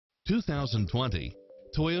2020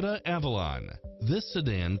 Toyota Avalon. This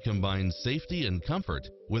sedan combines safety and comfort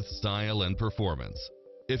with style and performance.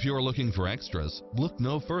 If you're looking for extras, look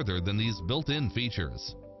no further than these built-in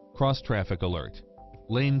features: cross traffic alert,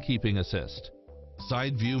 lane keeping assist,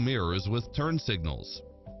 side view mirrors with turn signals,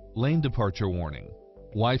 lane departure warning,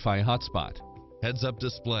 Wi-Fi hotspot, heads-up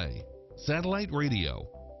display, satellite radio,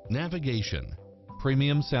 navigation,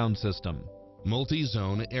 premium sound system,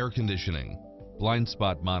 multi-zone air conditioning, blind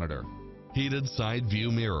spot monitor, heated side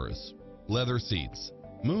view mirrors, leather seats,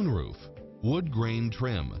 moonroof, wood grain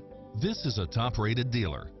trim. This is a top-rated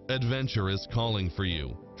dealer. Adventure is calling for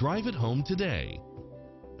you. Drive it home today.